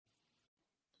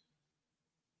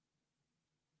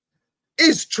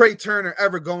Is Trey Turner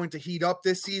ever going to heat up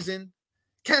this season?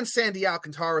 Can Sandy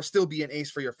Alcantara still be an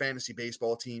ace for your fantasy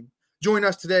baseball team? Join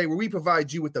us today where we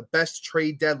provide you with the best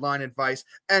trade deadline advice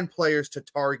and players to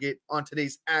target on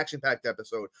today's action-packed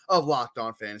episode of Locked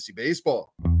On Fantasy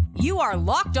Baseball. You are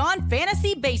Locked On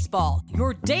Fantasy Baseball,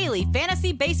 your daily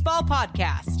fantasy baseball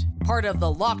podcast. Part of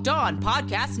the Locked On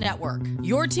Podcast Network,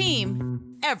 your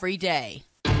team every day.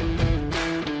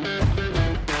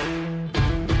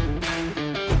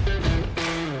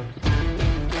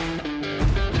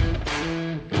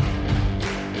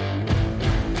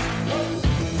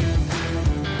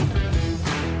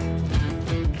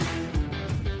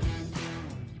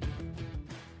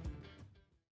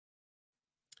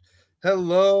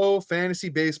 Hello, fantasy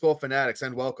baseball fanatics,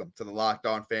 and welcome to the Locked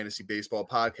On Fantasy Baseball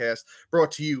podcast, brought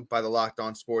to you by the Locked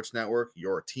On Sports Network,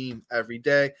 your team every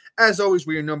day. As always,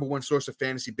 we're your number one source of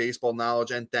fantasy baseball knowledge,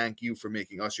 and thank you for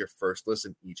making us your first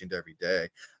listen each and every day.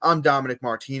 I'm Dominic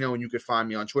Martino, and you can find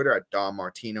me on Twitter at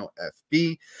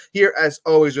DomMartinoFB. Here, as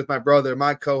always, with my brother,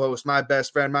 my co-host, my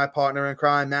best friend, my partner in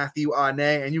crime, Matthew Ane,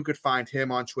 and you could find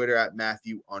him on Twitter at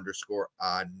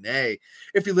Matthew_Ane.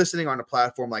 If you're listening on a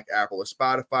platform like Apple or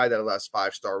Spotify that allows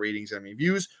 5-star ratings and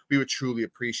reviews, we would truly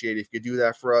appreciate it if you could do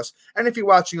that for us. And if you're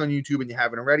watching on YouTube and you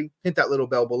haven't already, hit that little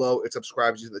bell below. It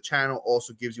subscribes you to the channel,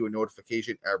 also gives you a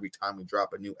notification every time we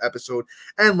drop a new episode.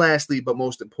 And lastly, but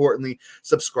most importantly,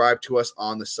 subscribe to us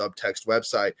on the Subtext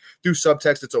website. Through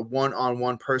Subtext, it's a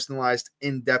one-on-one personalized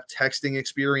in-depth texting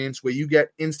experience where you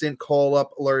get instant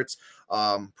call-up alerts,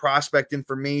 prospect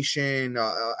information,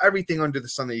 everything under the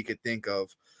sun that you could think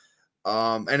of.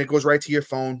 And it goes right to your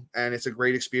phone, and it's a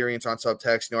great experience on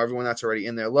Subtext. You know, everyone that's already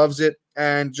in there loves it,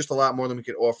 and just a lot more than we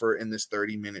could offer in this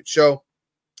 30-minute show.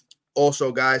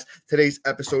 Also, guys, today's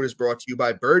episode is brought to you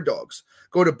by Bird Dogs.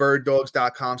 Go to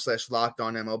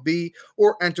birddogs.com/LockedOnMLB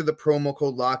or enter the promo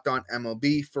code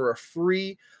LockedOnMLB for a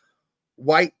free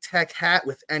white tech hat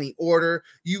with any order.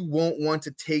 You won't want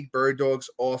to take Bird Dogs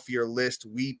off your list,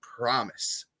 we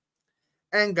promise.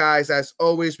 And guys, as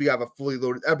always, we have a fully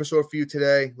loaded episode for you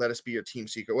today. Let us be your team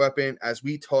secret weapon as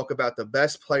we talk about the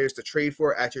best players to trade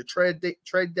for at your trade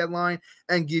deadline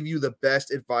and give you the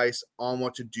best advice on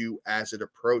what to do as it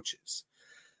approaches.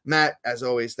 Matt, as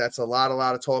always, that's a lot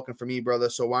of talking for me, brother.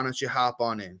 So why don't you hop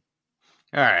on in?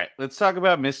 All right, let's talk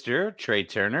about Mr. Trey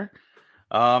Turner.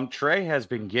 Trey has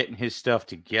been getting his stuff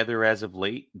together as of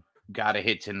late. Got a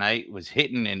hit tonight, was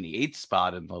hitting in the 8th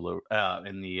spot in the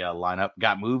lineup,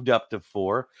 got moved up to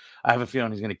 4. I have a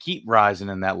feeling he's going to keep rising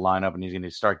in that lineup, and he's going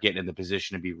to start getting in the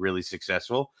position to be really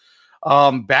successful.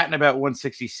 Batting about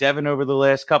 167 over the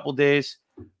last couple days.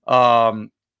 But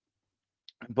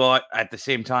at the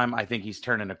same time, I think he's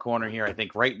turning a corner here. I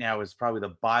think right now is probably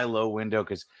the buy low window,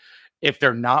 because if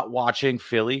they're not watching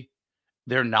Philly,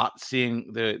 they're not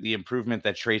seeing the improvement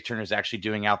that Trey Turner is actually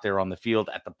doing out there on the field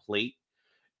at the plate.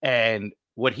 And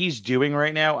what he's doing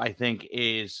right now, I think,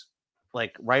 is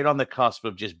like right on the cusp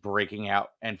of just breaking out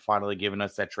and finally giving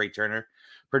us that Trey Turner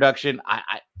production.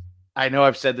 I know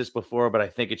I've said this before, but I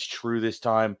think it's true this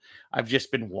time. I've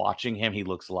just been watching him. He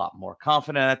looks a lot more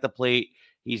confident at the plate.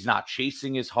 He's not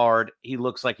chasing as hard. He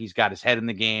looks like he's got his head in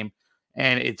the game.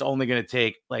 And it's only going to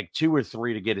take like 2 or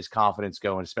 3 to get his confidence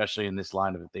going, especially in this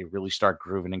lineup if they really start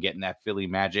grooving and getting that Philly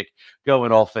magic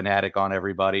going all fanatic on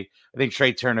everybody. I think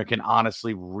Trey Turner can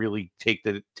honestly really take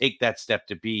that step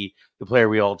to be the player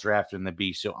we all drafted him to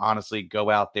be. So honestly, go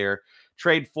out there,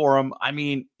 trade for him. I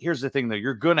mean, here's the thing though,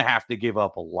 you're going to have to give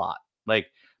up a lot, but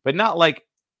not like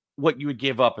what you would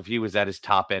give up if he was at his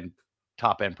top end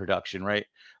production, right?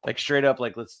 Like straight up,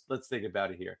 like let's think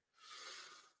about it here.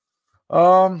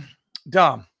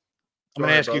 Dom, I'm going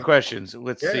to ask you questions.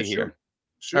 Let's see here.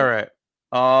 Sure.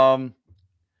 All right.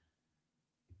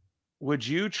 Would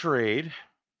you trade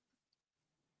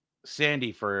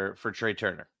Sandy for Trey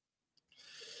Turner?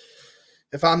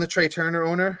 If I'm the Trey Turner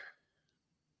owner,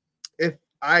 if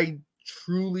I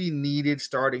truly needed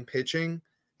starting pitching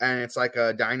and it's like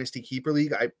a dynasty keeper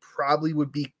league, I probably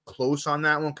would be close on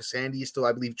that one because Sandy is still,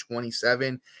 I believe,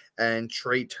 27 and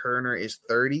Trey Turner is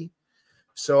 30.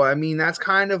 So, I mean, that's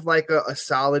kind of like a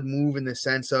solid move in the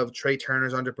sense of Trey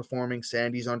Turner's underperforming,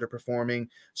 Sandy's underperforming.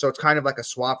 So it's kind of like a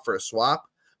swap for a swap.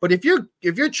 But if you're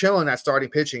chilling at starting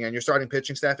pitching and your starting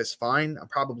pitching staff is fine, I'm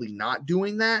probably not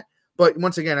doing that. But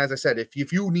once again, as I said,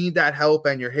 if you need that help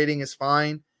and your hitting is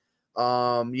fine,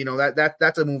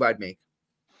 that's a move I'd make.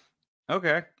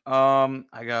 Okay.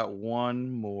 I got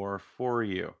one more for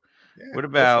you. Yeah, what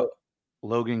about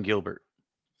Logan Gilbert?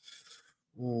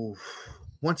 Ooh.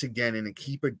 Once again, in a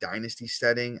keeper dynasty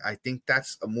setting, I think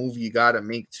that's a move you got to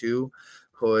make too.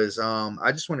 Because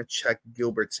I just want to check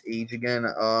Gilbert's age again.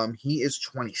 He is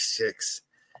 26.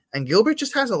 And Gilbert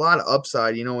just has a lot of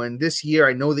upside, and this year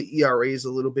I know the ERA is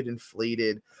a little bit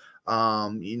inflated.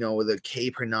 The K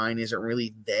per 9 isn't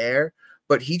really there,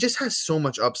 but he just has so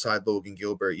much upside, Logan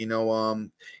Gilbert.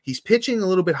 He's pitching a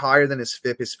little bit higher than his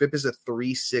FIP. His FIP is a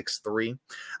 3.63.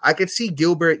 I could see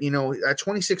Gilbert, at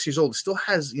 26 years old, still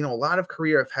has, a lot of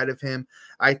career ahead of him.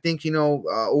 I think,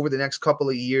 over the next couple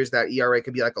of years, that ERA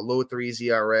could be like a low 3s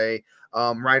ERA.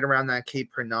 Right around that K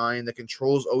per 9. The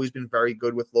control's always been very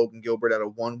good with Logan Gilbert at a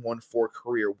 1.14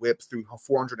 career whip through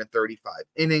 435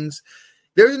 innings.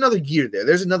 There's another gear there.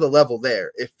 There's another level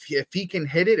there. If he can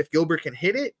hit it, if Gilbert can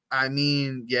hit it, I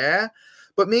mean, yeah.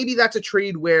 But maybe that's a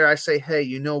trade where I say, hey,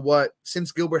 you know what?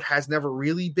 Since Gilbert has never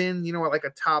really been, like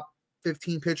a top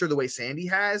 15 pitcher the way Sandy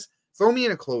has, throw me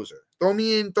in a closer. Throw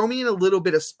me in a little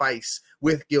bit of spice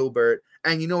with Gilbert.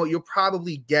 And you know what? You'll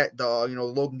probably get the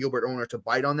Logan Gilbert owner to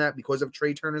bite on that because of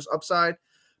Trey Turner's upside.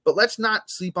 But let's not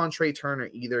sleep on Trey Turner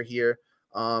either here.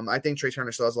 I think Trey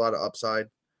Turner still has a lot of upside.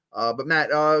 But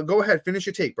Matt, go ahead, finish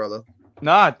your take, brother.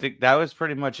 No, I think that was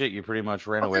pretty much it. You pretty much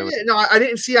ran away with it. No, I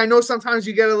didn't see. I know sometimes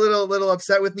you get a little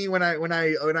upset with me when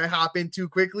I hop in too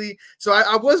quickly. So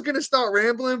I was gonna start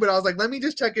rambling, but I was like, let me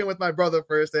just check in with my brother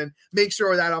first and make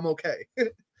sure that I'm okay.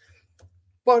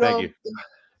 But Thank you.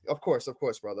 Of course,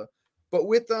 brother. But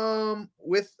with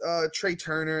Trey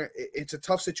Turner, it's a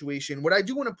tough situation. What I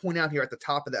do want to point out here at the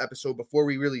top of the episode before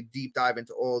we really deep dive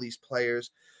into all these players,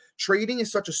 trading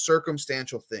is such a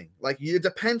circumstantial thing. Like, it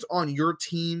depends on your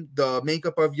team, the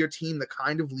makeup of your team, the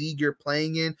kind of league you're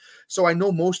playing in. So I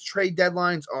know most trade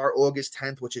deadlines are August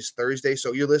 10th, which is Thursday.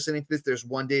 So you're listening to this, there's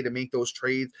one day to make those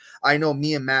trades. I know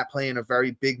me and Matt play in a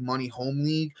very big money home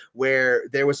league where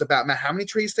there was about, Matt, how many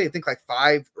trades today? I think like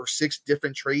 5 or 6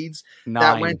 different trades 9.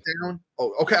 that went down.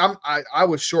 Oh, okay. I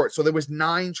was short. So there was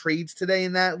 9 trades today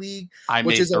in that league. I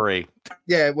made 3.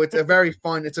 It's a very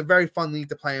fun league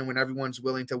to play in when everyone's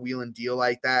willing to wheel and deal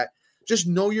like that. Just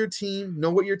know your team,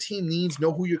 know what your team needs,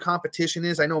 know who your competition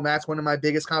is. I know Matt's one of my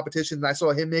biggest competitions, and I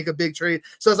saw him make a big trade.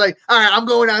 So I was like, all right, I'm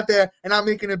going out there and I'm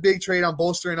making a big trade. I'm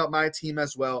bolstering up my team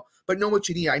as well. But know what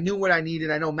you need. I knew what I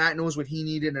needed. I know Matt knows what he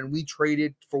needed, and we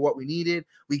traded for what we needed.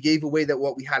 We gave away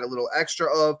what we had a little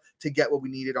extra of to get what we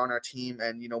needed on our team.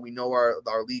 And, we know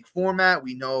our league format.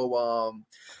 We know,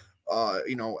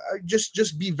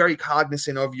 just be very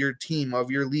cognizant of your team, of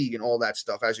your league, and all that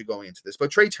stuff as you're going into this.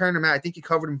 But Trey Turner, Matt, I think you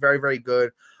covered him very, very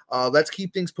good. Let's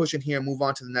keep things pushing here and move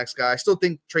on to the next guy. I still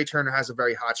think Trey Turner has a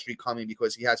very hot streak coming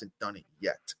because he hasn't done it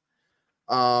yet.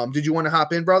 Did you want to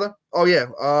hop in, brother? Oh, yeah.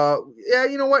 Yeah,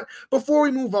 you know what? Before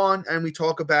we move on and we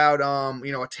talk about,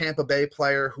 a Tampa Bay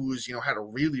player who's, had a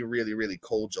really, really, really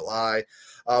cold July.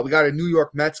 We got a New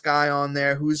York Mets guy on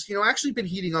there who's, actually been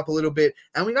heating up a little bit.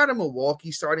 And we got a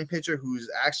Milwaukee starting pitcher who's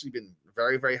actually been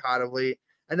very, very hot of late.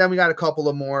 And then we got a couple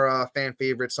of more fan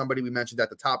favorites, somebody we mentioned at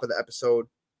the top of the episode.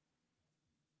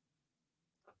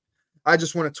 I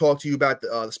just want to talk to you about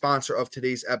the sponsor of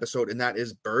today's episode, and that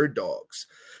is Bird Dogs.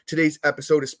 Today's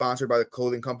episode is sponsored by the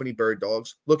clothing company Bird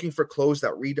Dogs. Looking for clothes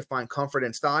that redefine comfort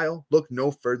and style? Look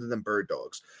no further than Bird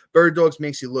Dogs. Bird Dogs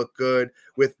makes you look good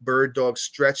with Bird Dogs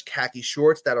stretch khaki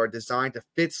shorts that are designed to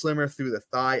fit slimmer through the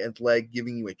thigh and leg,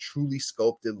 giving you a truly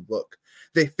sculpted look.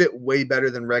 They fit way better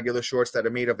than regular shorts that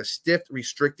are made of a stiff,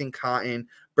 restricting cotton.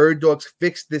 Bird Dogs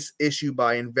fixed this issue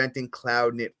by inventing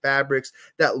cloud knit fabrics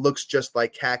that looks just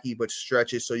like khaki but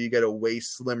stretches so you get a way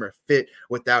slimmer fit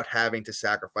without having to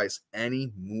sacrifice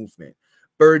any movement.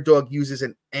 Bird Dog uses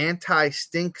an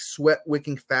anti-stink sweat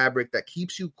wicking fabric that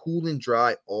keeps you cool and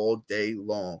dry all day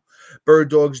long. Bird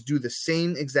Dogs do the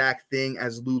same exact thing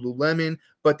as Lululemon,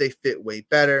 but they fit way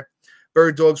better.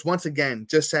 Bird Dogs, once again,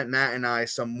 just sent Matt and I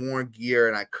some more gear,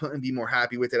 and I couldn't be more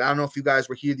happy with it. I don't know if you guys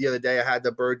were here the other day. I had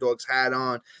the Bird Dogs hat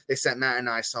on. They sent Matt and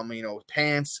I some,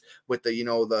 pants with the,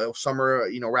 the summer,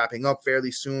 wrapping up fairly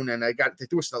soon. And they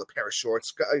threw us another pair of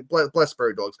shorts. Bless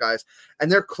Bird Dogs, guys. And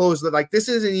their clothes, this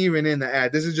isn't even in the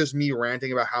ad. This is just me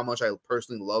ranting about how much I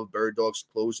personally love Bird Dogs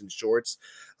clothes and shorts.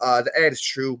 The ad is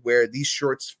true, where these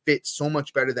shorts fit so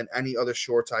much better than any other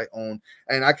shorts I own.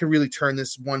 And I could really turn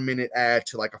this 1-minute ad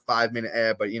to like a 5-minute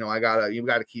ad, but you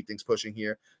gotta keep things pushing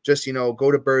here. Just,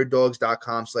 go to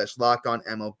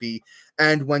birddogs.com/lockedonmlb.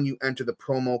 And when you enter the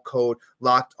promo code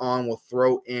locked on, we'll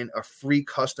throw in a free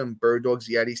custom Bird Dogs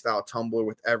Yeti style tumbler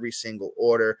with every single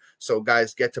order. So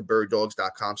guys, get to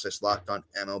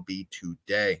birddogs.com/lockedonmlb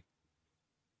today.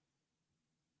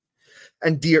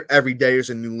 And dear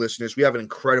everydayers and new listeners, we have an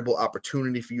incredible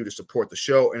opportunity for you to support the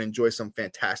show and enjoy some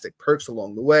fantastic perks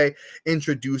along the way.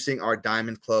 Introducing our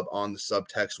Diamond Club on the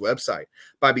Subtext website.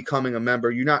 By becoming a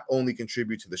member, you not only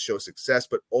contribute to the show's success,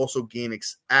 but also gain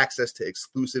access to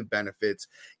exclusive benefits,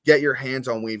 Get your hands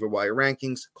on waiver wire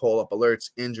rankings, call-up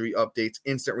alerts, injury updates,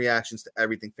 instant reactions to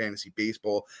everything fantasy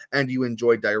baseball, and you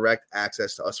enjoy direct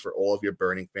access to us for all of your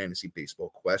burning fantasy baseball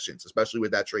questions, especially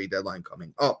with that trade deadline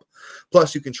coming up.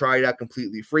 Plus, you can try it out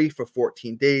completely free for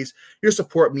 14 days. Your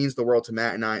support means the world to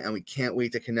Matt and I, and we can't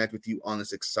wait to connect with you on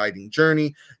this exciting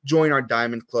journey. Join our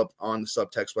Diamond Club on the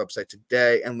Subtext website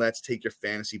today, and let's take your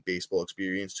fantasy baseball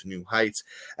experience to new heights.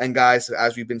 And guys,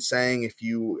 as we've been saying, if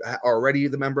you are already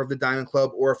the member of the Diamond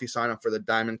Club, or if you sign up for the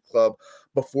Diamond Club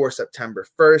before September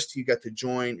 1st, you get to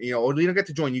join, or you don't get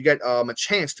to join, you get a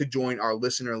chance to join our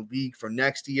listener league for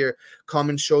next year. Come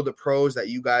and show the pros that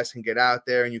you guys can get out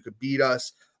there and you could beat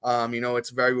us.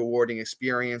 It's a very rewarding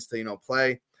experience to,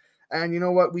 play. And you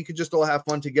know what? We could just all have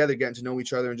fun together, getting to know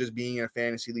each other and just being in a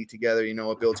fantasy league together.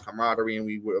 It builds camaraderie, and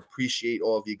we would appreciate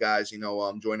all of you guys,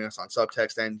 joining us on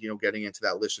Subtext and, getting into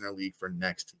that listener league for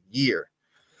next year.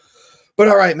 But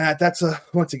all right, Matt, that's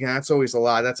always a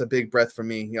lot. That's a big breath for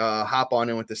me. Hop on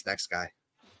in with this next guy.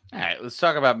 All right, let's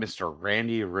talk about Mr.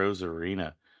 Randy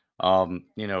Arozarena.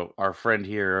 Our friend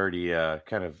here already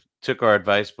kind of took our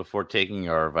advice before taking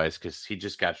our advice because he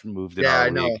just got moved in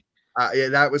our league.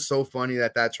 That was so funny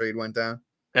that trade went down.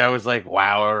 I was like,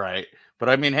 wow, all right. But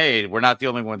I mean, hey, we're not the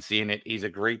only one seeing it. He's a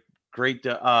great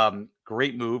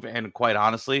move, and quite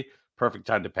honestly, perfect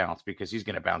time to pounce because he's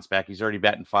going to bounce back. He's already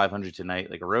batting 500 tonight.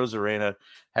 Like Arozarena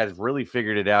has really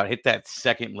figured it out, hit that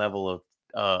second level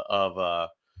of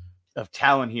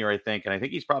talent here, I think. And I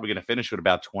think he's probably going to finish with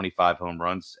about 25 home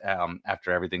runs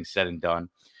after everything's said and done.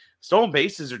 Stolen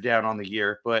bases are down on the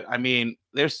year, but I mean,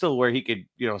 there's still where he could,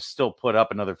 still put up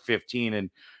another 15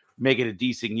 and make it a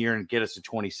decent year and get us to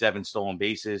 27 stolen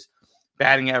bases.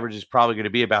 Batting average is probably going to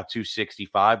be about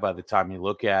 265 by the time you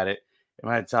look at it.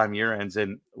 By the time year ends,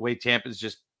 and the way Tampa's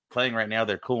just playing right now,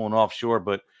 they're cooling off, sure,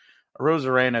 but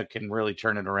Arozarena can really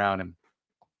turn it around and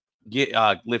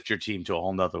lift your team to a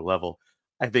whole nother level.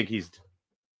 I think he's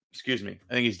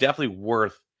definitely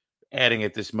worth adding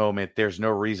at this moment. There's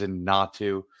no reason not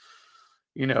to.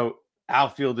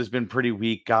 Outfield has been pretty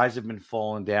weak. Guys have been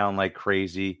falling down like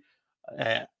crazy.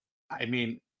 I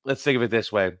mean, let's think of it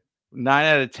this way. 9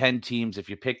 out of 10 teams, if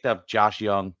you picked up Josh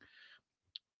Young,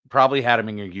 probably had him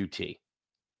in your UT.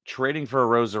 Trading for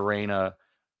Arozarena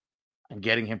and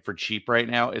getting him for cheap right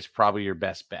now is probably your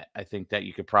best bet. I think that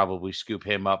you could probably scoop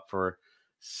him up for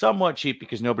somewhat cheap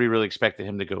because nobody really expected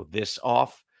him to go this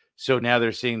off. So now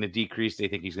they're seeing the decrease. They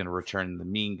think he's going to return the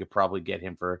mean. Could probably get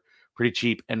him for pretty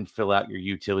cheap and fill out your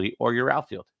utility or your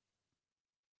outfield.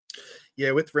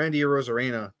 Yeah, with Randy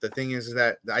Arozarena, the thing is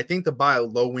that I think the buy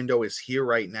low window is here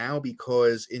right now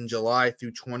because in July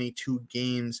through 22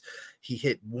 games, he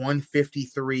hit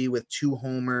 153 with 2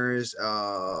 homers,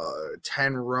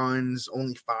 10 runs,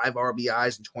 only 5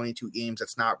 RBIs in 22 games.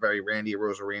 That's not very Randy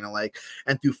Arozarena-like.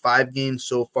 And through 5 games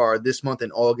so far this month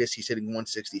in August, he's hitting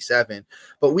 167.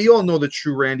 But we all know the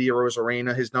true Randy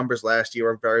Arozarena. His numbers last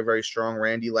year are very, very strong.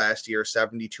 Randy last year,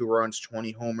 72 runs,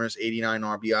 20 homers, 89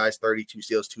 RBIs, 32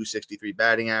 steals, 263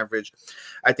 batting average.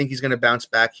 I think he's going to bounce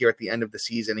back here at the end of the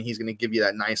season, and he's going to give you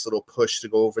that nice little push to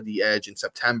go over the edge in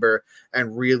September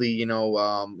and really,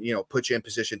 put you in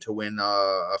position to win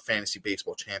a fantasy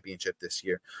baseball championship this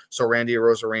year. So Randy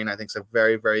Arozarena, I think, is a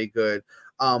very, very good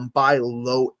buy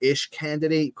low-ish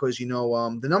candidate because,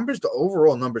 the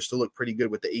overall numbers still look pretty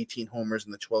good with the 18 homers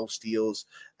and the 12 steals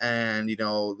and,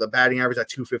 the batting average at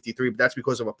 253, but that's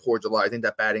because of a poor July. I think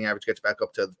that batting average gets back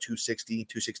up to the 260,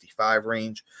 265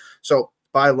 range. So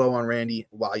buy low on Randy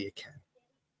while you can.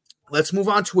 Let's move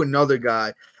on to another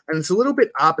guy. And it's a little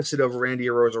bit opposite of Randy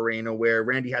Arozarena, where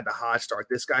Randy had the hot start.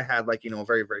 This guy had a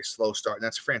very, very slow start, and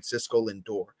that's Francisco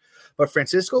Lindor. But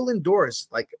Francisco Lindor has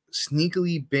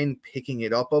sneakily been picking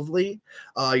it up of late,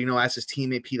 as his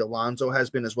teammate Pete Alonso has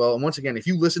been as well. And once again, if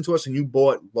you listen to us and you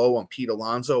bought low on Pete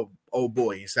Alonso, oh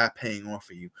boy, is that paying off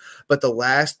for you. But the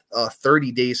last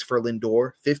 30 days for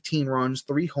Lindor, 15 runs,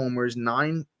 3 homers,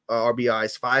 9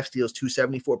 RBIs, 5 steals,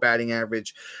 274 batting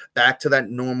average, back to that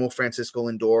normal Francisco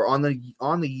Lindor. On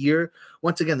the year,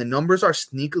 once again, the numbers are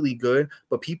sneakily good,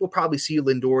 but people probably see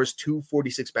Lindor's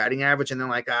 246 batting average and they're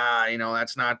like,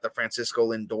 that's not the Francisco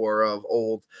Lindor of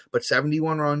old. But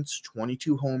 71 runs,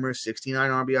 22 homers,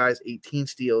 69 RBIs, 18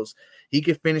 steals. He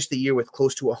could finish the year with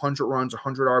close to 100 runs,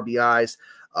 100 RBIs,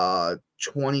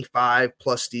 25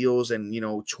 plus steals, and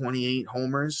 28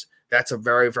 homers. That's a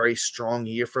very, very strong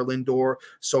year for Lindor.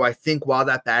 So I think while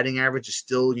that batting average is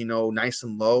still, nice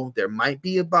and low, there might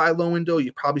be a buy low window.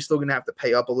 You're probably still going to have to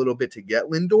pay up a little bit to get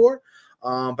Lindor.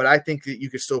 But I think that you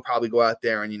could still probably go out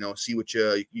there and, see what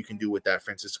you can do with that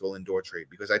Francisco Lindor trade,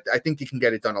 because I think you can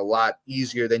get it done a lot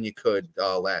easier than you could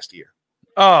last year.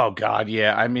 Oh, God,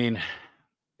 yeah. I mean,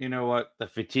 you know what? The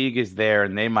fatigue is there,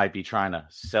 and they might be trying to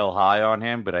sell high on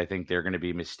him, but I think they're going to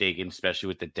be mistaken, especially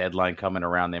with the deadline coming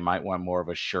around. They might want more of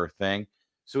a sure thing.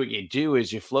 So what you do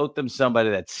is you float them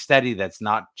somebody that's steady, that's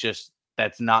not a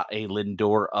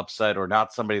Lindor upside, or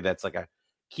not somebody that's like a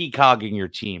key cog in your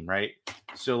team, right?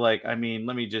 So, like, I mean,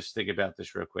 let me just think about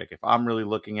this real quick. If I'm really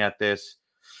looking at this,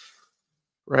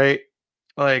 right,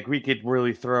 like we could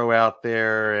really throw out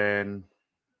there, and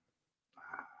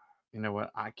you know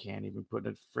what? I can't even put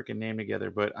a freaking name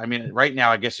together. But I mean, right now,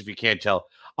 I guess if you can't tell,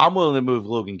 I'm willing to move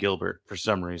Logan Gilbert for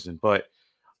some reason. But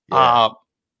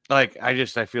like I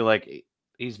feel like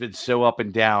he's been so up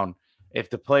and down. If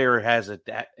the player has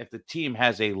if the team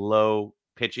has a low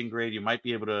pitching grade, you might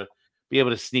be able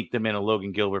to sneak them in a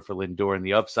Logan Gilbert for Lindor, and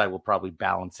the upside will probably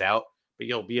balance out. But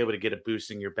you'll be able to get a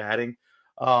boost in your batting.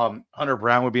 Hunter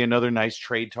Brown would be another nice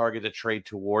trade target to trade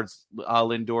towards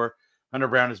Lindor. Hunter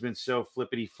Brown has been so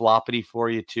flippity floppity for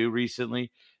you too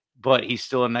recently, but he's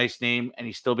still a nice name and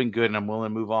he's still been good. And I'm willing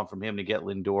to move on from him to get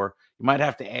Lindor. You might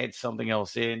have to add something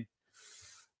else in,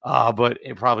 but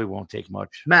it probably won't take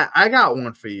much. Matt, I got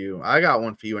one for you.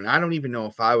 And I don't even know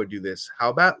if I would do this. How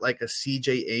about like a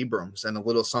CJ Abrams and a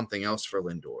little something else for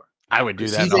Lindor? I would do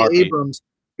that. CJ Abrams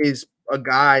is a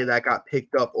guy that got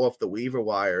picked up off the waiver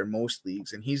wire in most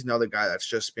leagues, and he's another guy that's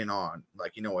just been on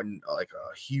like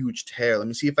a huge tear. Let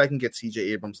me see if I can get CJ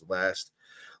Abrams the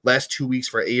last 2 weeks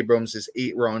for Abrams is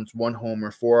 8 runs, 1 homer,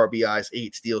 4 RBIs,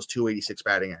 8 steals, 286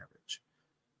 batting average.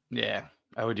 Yeah,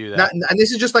 I would do that. And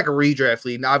this is just like a redraft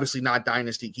league, obviously not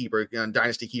dynasty keeper.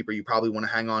 Dynasty keeper, you probably want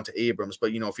to hang on to Abrams,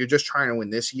 but if you're just trying to win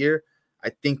this year, I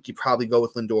think you probably go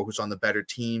with Lindor, who's on the better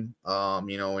team.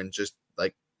 And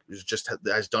just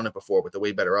has done it before with a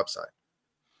way better upside.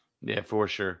 Yeah, for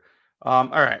sure. All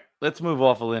right, let's move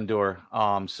off of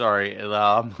Lindor. Sorry.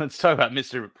 Let's talk about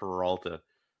Mr. Peralta.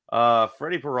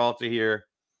 Freddie Peralta here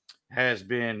has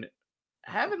been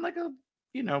having like a,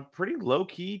 pretty low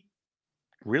key,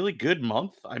 really good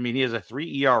month. I mean, he has a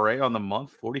 3 ERA on the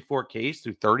month, 44 Ks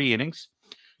through 30 innings,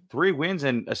 3 wins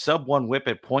and a sub-1 whip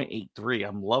at .83.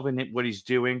 I'm loving it, what he's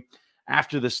doing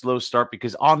after the slow start,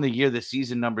 because on the year, the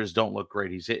season numbers don't look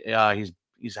great. He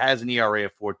has an ERA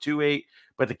of 4.28,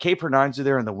 but the K/9s are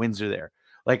there and the wins are there.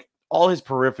 Like all his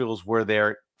peripherals were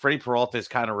there. Freddie Peralta has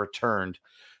kind of returned.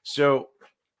 So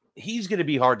he's going to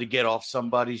be hard to get off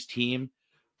somebody's team.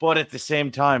 But at the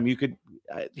same time, you could,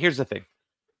 here's the thing.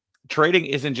 Trading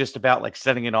isn't just about like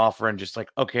sending an offer and just like,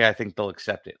 okay, I think they'll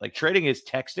accept it. Like trading is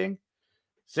texting,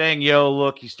 saying, yo,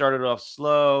 look, he started off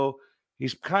slow.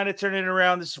 He's kind of turning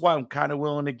around. This is why I'm kind of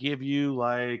willing to give you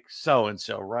like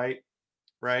so-and-so, right?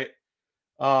 Right.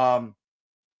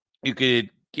 You could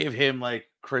give him like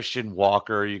Christian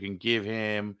Walker. You can give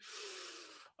him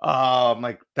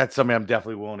like that's something I'm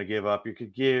definitely willing to give up. You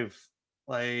could give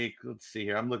like, let's see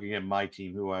here. I'm looking at my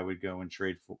team, who I would go and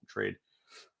trade.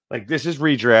 Like this is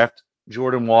redraft.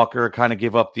 Jordan Walker, kind of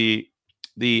give up the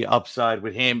upside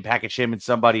with him, package him and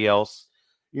somebody else.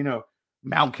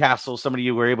 Mountcastle, somebody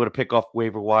you were able to pick off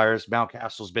waiver wires.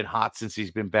 Mountcastle's been hot since he's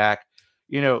been back.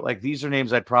 Like these are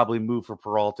names I'd probably move for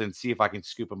Peralta and see if I can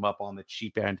scoop him up on the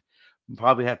cheap end.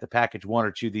 Probably have to package 1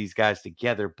 or 2 of these guys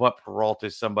together, but Peralta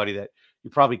is somebody that you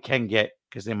probably can get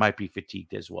because they might be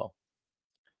fatigued as well.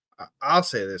 I'll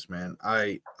say this, man.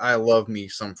 I love me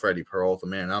some Freddie Peralta,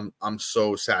 man. I'm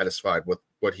so satisfied with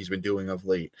what he's been doing of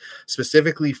late.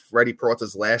 Specifically, Freddie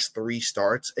Peralta's last 3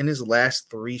 starts. In his last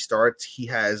 3 starts, he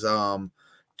has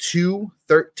 2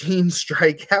 13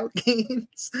 strikeout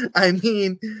games. I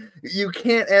mean, you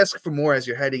can't ask for more as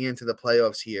you're heading into the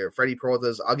playoffs here. Freddie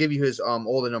Peralta's, I'll give you his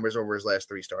all the numbers over his last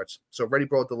 3 starts. So Freddie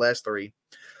Peralta, last 3,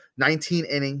 19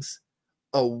 innings,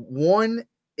 a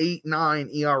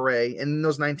 1.89 ERA, and in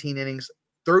those 19 innings,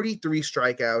 33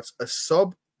 strikeouts, a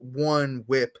sub-1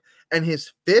 whip, and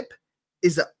his FIP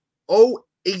is a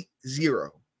 0.80,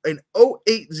 an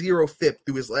 0.80 FIP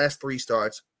through his last 3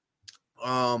 starts.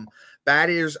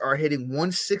 Batters are hitting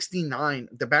 169.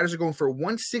 The batters are going for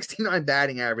 169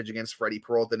 batting average against Freddie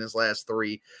Peralta in his last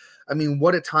 3. I mean,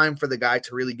 what a time for the guy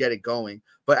to really get it going.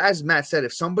 But as Matt said,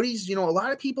 if somebody's, a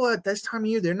lot of people at this time of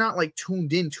year, they're not like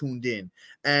tuned in,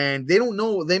 and they don't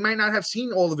know, they might not have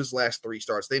seen all of his last 3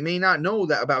 starts. They may not know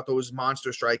that about those monster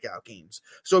strikeout games.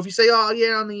 So if you say, oh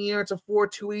yeah, on the year, it's a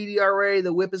 4.28 ERA,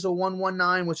 the whip is a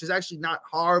 1.19, which is actually not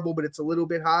horrible, but it's a little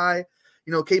bit high.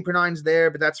 K/9's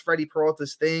there, but that's Freddie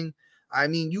Peralta's thing. I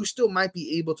mean, you still might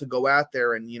be able to go out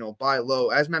there and, buy low.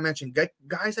 As Matt mentioned, get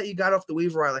guys that you got off the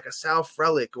waiver wire, like a Sal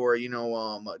Frelick or,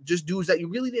 just dudes that you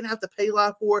really didn't have to pay a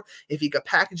lot for. If you could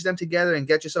package them together and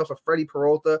get yourself a Freddie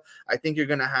Peralta, I think you're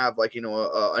going to have,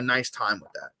 a nice time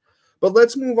with that. But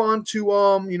let's move on to,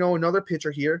 another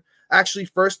pitcher here. Actually,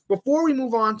 first, before we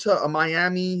move on to a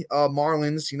Miami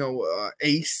Marlins,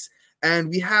 ace, and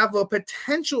we have a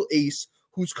potential ace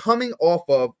who's coming off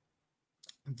of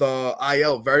the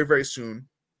IL very, very soon.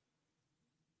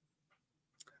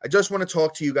 I just want to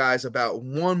talk to you guys about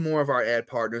one more of our ad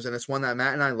partners, and it's one that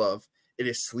Matt and I love. It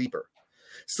is Sleeper.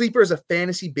 Sleeper is a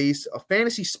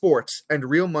fantasy sports and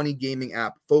real money gaming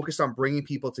app focused on bringing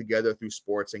people together through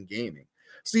sports and gaming.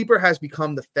 Sleeper has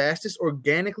become the fastest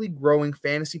organically growing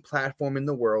fantasy platform in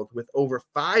the world with over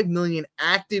 5 million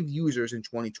active users in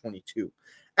 2022.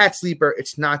 At Sleeper,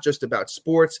 it's not just about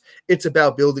sports, it's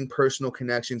about building personal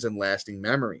connections and lasting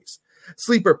memories.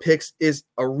 Sleeper Picks is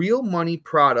a real money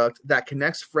product that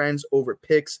connects friends over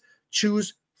picks.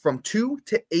 Choose from 2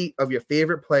 to 8 of your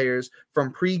favorite players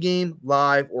from pregame,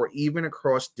 live, or even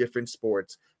across different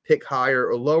sports. Pick higher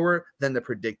or lower than the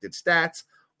predicted stats.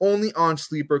 Only on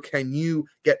Sleeper can you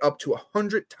get up to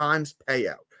 100 times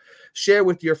payout. Share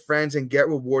with your friends and get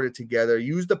rewarded together.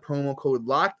 Use the promo code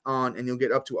LOCKEDON and you'll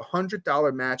get up to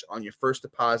 $100 match on your first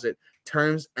deposit.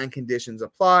 Terms and conditions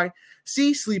apply.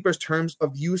 See Sleeper's terms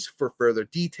of use for further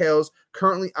details.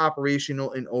 Currently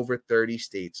operational in over 30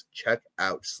 states. Check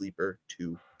out Sleeper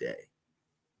today.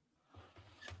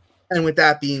 And with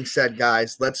that being said,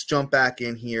 guys, let's jump back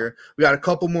in here. We got a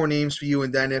couple more names for you,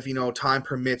 and then if time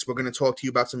permits, we're going to talk to you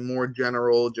about some more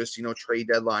general, just trade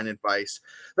deadline advice.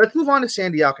 Let's move on to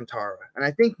Sandy Alcantara, and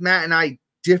I think Matt and I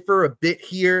differ a bit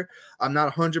here. I'm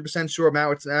not 100% sure.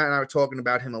 Matt and I were talking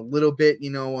about him a little bit,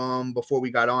 before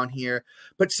we got on here.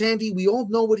 But Sandy, we all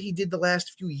know what he did the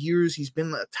last few years. He's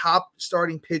been a top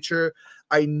starting pitcher.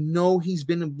 I know he's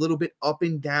been a little bit up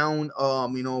and down,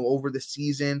 over the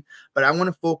season, but I want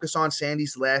to focus on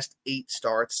Sandy's last 8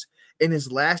 starts. In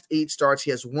his last 8 starts, he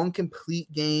has 1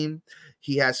 complete game.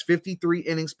 He has 53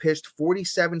 innings pitched,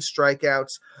 47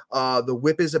 strikeouts. The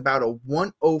whip is about a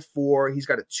 1.04. He's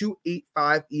got a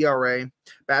 2.85 ERA.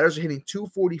 Batters are hitting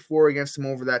 244 against him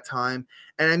over that time.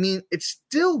 And I mean, it's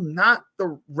still not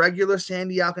the regular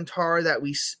Sandy Alcantara that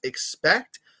we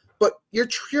expect. But you're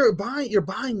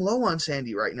buying low on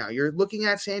Sandy right now. You're looking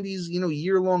at Sandy's,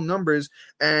 year-long numbers,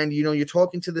 and, you're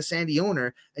talking to the Sandy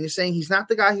owner, and you're saying he's not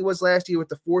the guy he was last year with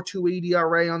the 4.28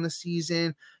 ERA on the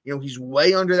season. He's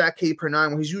way under that K per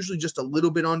 9, where he's usually just a little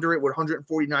bit under it with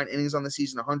 149 innings on the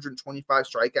season, 125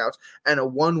 strikeouts, and a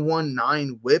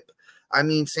 1.19 whip. I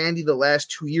mean, Sandy the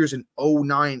last 2 years an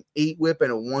 0.98 whip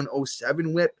and a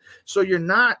 1.07 whip. So you're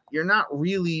not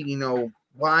really,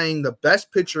 buying the best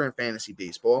pitcher in fantasy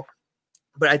baseball.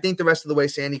 But I think the rest of the way,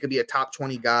 Sandy could be a top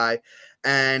 20 guy.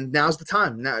 And now's the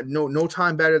time. Now, no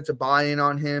time better to buy in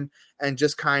on him and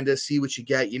just kind of see what you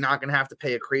get. You're not going to have to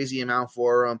pay a crazy amount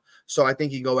for him. So I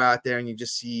think you go out there and you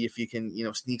just see if you can,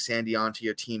 sneak Sandy onto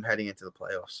your team heading into the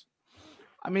playoffs.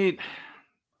 I mean,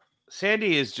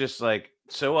 Sandy is just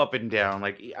so up and down.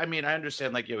 I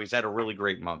understand he's had a really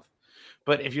great month.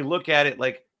 But if you look at it,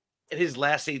 in his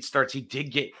last 8 starts, he did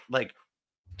get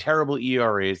terrible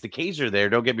ERAs. The Ks are there,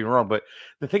 don't get me wrong, but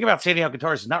the thing about Sandy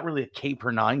Alcantara is not really a K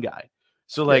per 9 guy.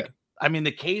 So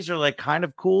the Ks are kind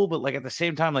of cool, but at the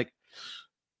same time,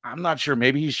 I'm not sure.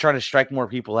 Maybe he's trying to strike more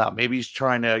people out. Maybe he's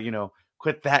trying to,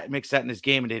 quit that, mix that in his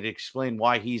game, and it'd explain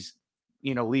why he's,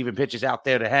 leaving pitches out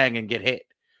there to hang and get hit.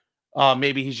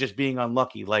 Maybe he's just being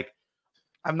unlucky.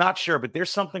 I'm not sure, but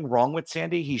there's something wrong with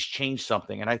Sandy. He's changed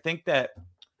something. And I think that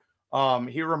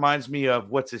he reminds me of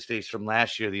what's his face from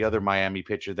last year, the other Miami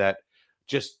pitcher that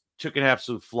just took an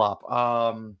absolute flop.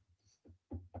 I'm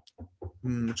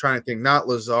trying to think. Not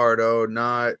Luzardo,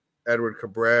 not Edward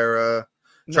Cabrera.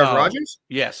 Trevor Rogers?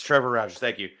 Yes, Trevor Rogers.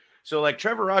 Thank you. So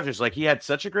Trevor Rogers, he had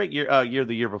such a great year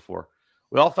the year before.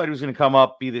 We all thought he was going to come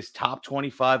up, be this top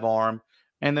 25 arm,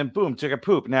 and then boom, took a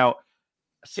poop. Now,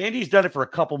 Sandy's done it for a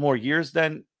couple more years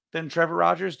than Trevor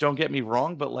Rogers. Don't get me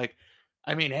wrong, but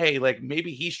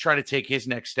maybe he's trying to take his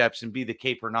next steps and be the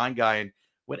K per 9 guy. And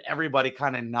what everybody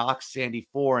kind of knocks Sandy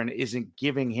for and isn't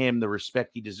giving him the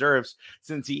respect he deserves,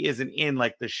 since he isn't in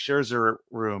the Scherzer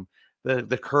room,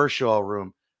 the Kershaw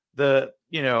room,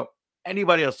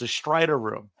 anybody else, the Strider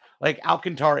room.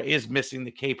 Alcantara is missing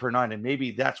the K per 9, and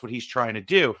maybe that's what he's trying to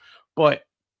do. But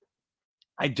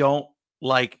I don't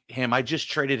like him. I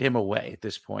just traded him away at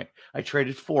this point. I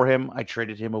traded for him. I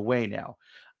traded him away now.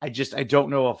 I don't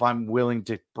know if I'm willing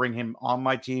to bring him on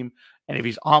my team. And if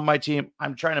he's on my team,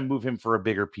 I'm trying to move him for a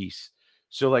bigger piece.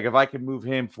 So if I can move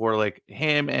him for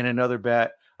him and another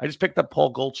bat, I just picked up Paul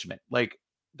Goldschmidt.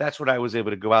 That's what I was able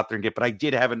to go out there and get. But I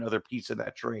did have another piece of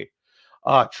that trade.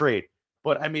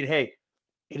 But I mean, hey,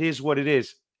 it is what it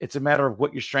is. It's a matter of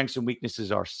what your strengths and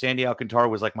weaknesses are. Sandy Alcantara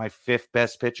was my 5th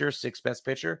best pitcher, 6th best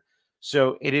pitcher.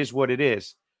 So it is what it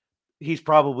is. he's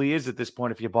probably is at this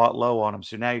point if you bought low on him.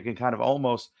 So now you can kind of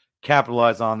almost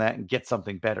capitalize on that and get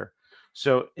something better.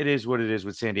 So it is what it is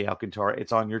with Sandy Alcantara.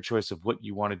 It's on your choice of what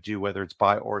you want to do, whether it's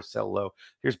buy or sell low.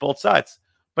 Here's both sides.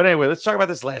 But anyway, let's talk about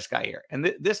this last guy here.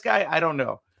 And this guy, I don't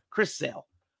know. Chris Sale.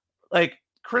 Like,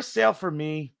 Chris Sale for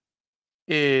me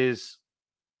is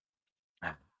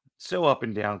so up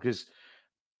and down because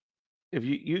if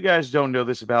you guys don't know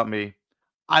this about me,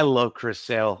 I love Chris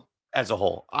Sale as a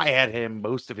whole. I had him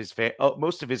most of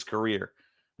his career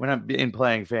when I'm in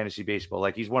playing fantasy baseball.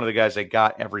 Like, he's one of the guys I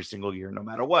got every single year, no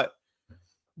matter what.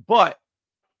 But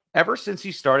ever since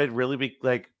he started really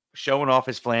showing off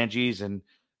his flanges and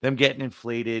them getting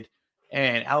inflated,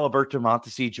 and Alberto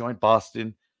Mondesi joined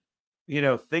Boston,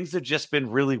 things have just been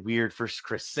really weird for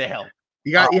Chris Sale.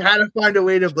 You had to find a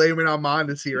way to blame it on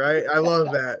Mondesi, right? I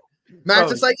love that.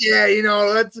 Matt's just like,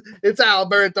 it's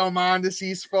Alberto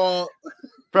Mondesi's fault.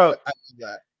 Bro, I love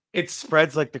that. It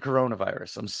spreads like the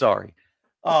coronavirus. I'm sorry.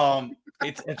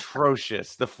 It's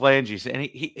atrocious. The flanges, and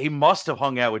he must have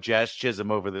hung out with Jazz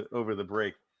Chisholm over the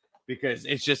break because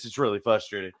it's really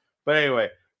frustrating. But anyway,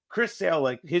 Chris Sale,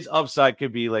 like, his upside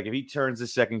could be like if he turns the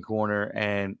second corner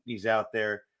and he's out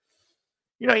there,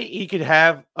 he could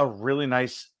have a really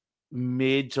nice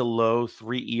mid to low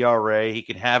 3 ERA. He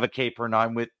can have a K per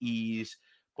 9 with ease,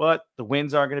 but the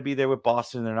wins aren't going to be there with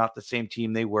Boston. They're not the same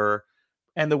team they were,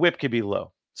 and the whip could be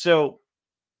low. So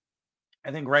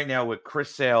I think right now with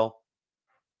Chris Sale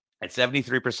at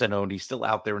 73% owned, he's still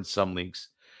out there in some leagues.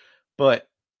 But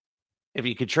if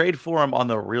you could trade for him on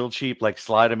the real cheap, like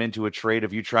slide him into a trade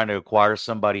of you trying to acquire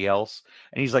somebody else,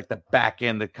 and he's like the back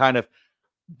end,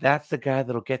 that's the guy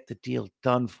that'll get the deal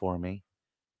done for me,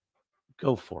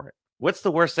 go for it. What's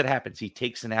the worst that happens? He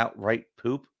takes an outright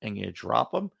poop and you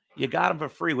drop him. You got him for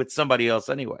free with somebody else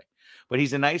anyway. But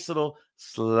he's a nice little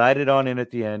slide it on in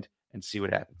at the end and see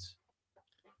what happens.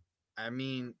 I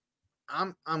mean,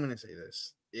 I'm going to say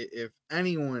this. If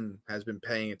anyone has been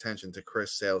paying attention to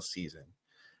Chris Sale's season,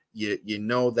 you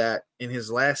know that in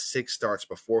his last 6 starts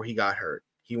before he got hurt,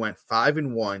 he went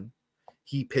 5-1.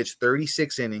 He pitched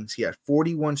 36 innings. He had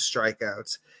 41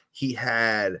 strikeouts. He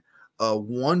had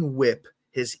 1 whip.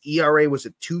 His ERA was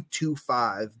a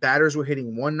 2.25. Batters were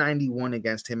hitting 191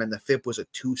 against him, and the FIP was a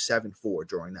 2.74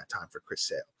 during that time for Chris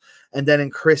Sale. And then in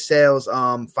Chris Sale's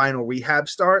final rehab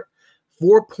start,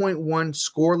 4.1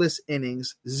 scoreless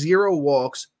innings, 0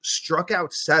 walks, struck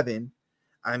out 7.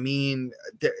 I mean,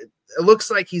 it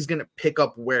looks like he's going to pick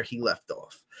up where he left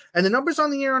off. And the numbers on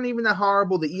the year aren't even that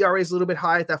horrible. The ERA is a little bit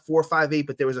high at that 4.58,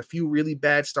 but there was a few really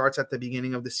bad starts at the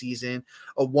beginning of the season.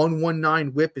 A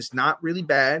 1.19 whip is not really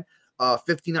bad.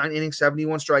 59 innings,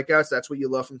 71 strikeouts. That's what you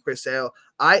love from Chris Sale.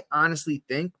 I honestly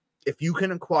think if you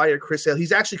can acquire Chris Sale,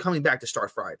 he's actually coming back to start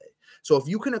Friday. So if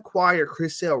you can acquire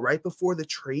Chris Sale right before the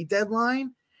trade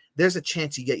deadline, there's a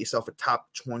chance you get yourself a top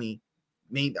 20.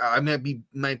 I might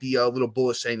be a little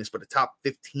bullish saying this, but a top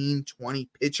 15, 20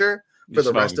 pitcher for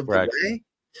the rest of the way.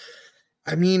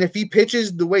 I mean, if he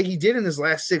pitches the way he did in his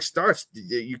last 6 starts,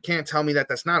 you can't tell me that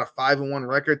that's not a 5-1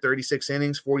 record, 36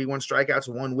 innings, 41 strikeouts,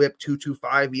 1 whip,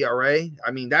 2.25 ERA.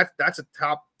 I mean, that's a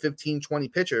top 15, 20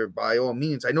 pitcher by all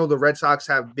means. I know the Red Sox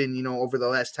have been, over the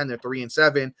last 10, they're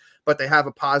 3-7, but they have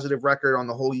a positive record on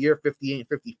the whole year,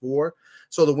 58-54.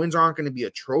 So the wins aren't going to be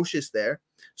atrocious there.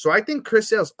 So I think Chris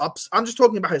Sale's I'm just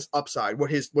talking about his upside, what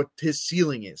his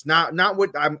ceiling is, not what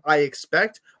I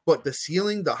expect, but the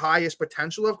ceiling, the highest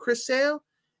potential of Chris Sale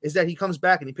is that he comes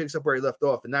back and he picks up where he left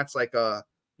off, and that's like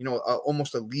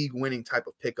almost a league winning type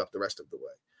of pickup the rest of the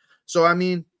way. So I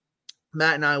mean,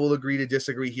 Matt and I will agree to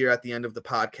disagree here at the end of the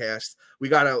podcast. We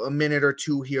got a minute or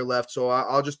 2 here left, so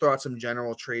I'll just throw out some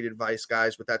general trade advice,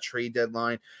 guys, with that trade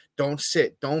deadline. Don't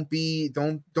sit. Don't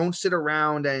sit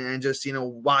around and just,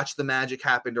 watch the magic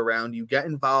happen around you. Get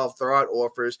involved, throw out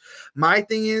offers. My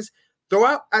thing is, throw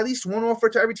out at least 1 offer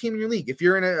to every team in your league. If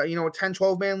you're in a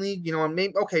 10-12 man league,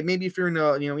 maybe if you're in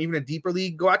a even a deeper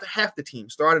league, go out to half the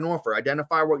teams, throw out an offer,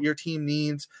 identify what your team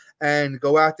needs, and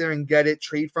go out there and get it.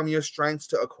 Trade from your strengths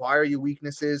to acquire your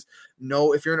weaknesses.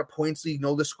 Know if you're in a points league,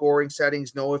 know the scoring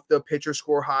settings. Know if the pitcher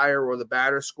score higher or the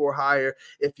batter score higher.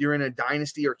 If you're in a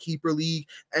dynasty or keeper league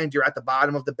and you're at the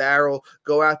bottom of the barrel,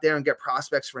 go out there and get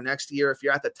prospects for next year. If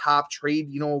you're at the top, trade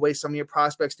away some of your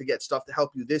prospects to get stuff to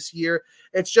help you this year.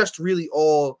 It's just really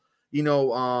all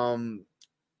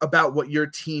about what your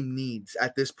team needs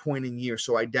at this point in year.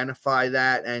 So identify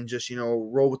that and just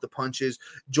roll with the punches.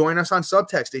 Join us on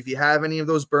Subtext if you have any of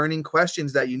those burning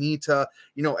questions that you need to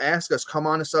ask us. Come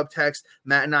on to Subtext.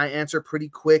 Matt and I answer pretty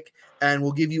quick, and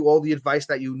we'll give you all the advice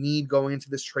that you need going into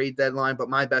this trade deadline. But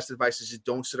my best advice is just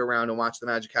don't sit around and watch the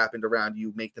magic happen around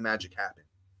you. Make the magic happen.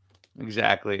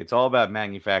 Exactly. It's all about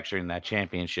manufacturing that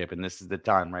championship, and this is the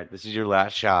time, right? This is your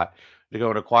last shot to go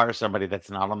and acquire somebody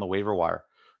that's not on the waiver wire.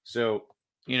 So,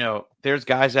 there's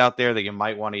guys out there that you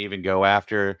might want to even go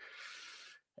after,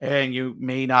 and you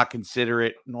may not consider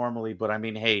it normally, but I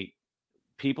mean, hey,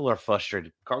 people are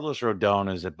frustrated. Carlos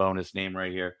Rodon is a bonus name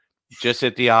right here. Just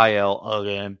at the IL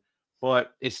again,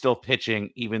 but is still pitching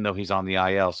even though he's on the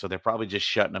IL. So they're probably just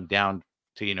shutting him down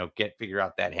to, figure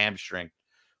out that hamstring.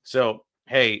 So,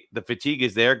 hey, the fatigue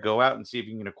is there. Go out and see if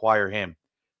you can acquire him.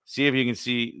 See if you can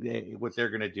see what they're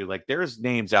going to do. Like, there's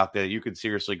names out there that you can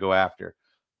seriously go after.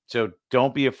 So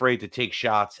don't be afraid to take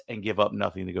shots and give up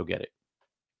nothing to go get it.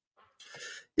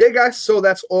 Yeah, guys, so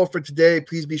that's all for today.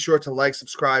 Please be sure to like,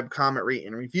 subscribe, comment, rate,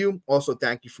 and review. Also,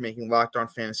 thank you for making Locked On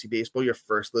Fantasy Baseball your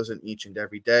first listen each and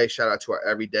every day. Shout out to our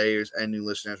everydayers and new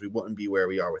listeners. We wouldn't be where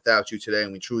we are without you today,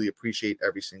 and we truly appreciate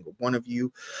every single one of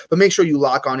you. But make sure you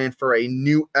lock on in for a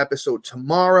new episode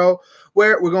tomorrow,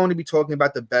 where we're going to be talking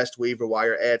about the best waiver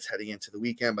wire ads heading into the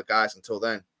weekend. But guys, until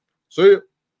then, see you.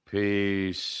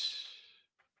 Peace.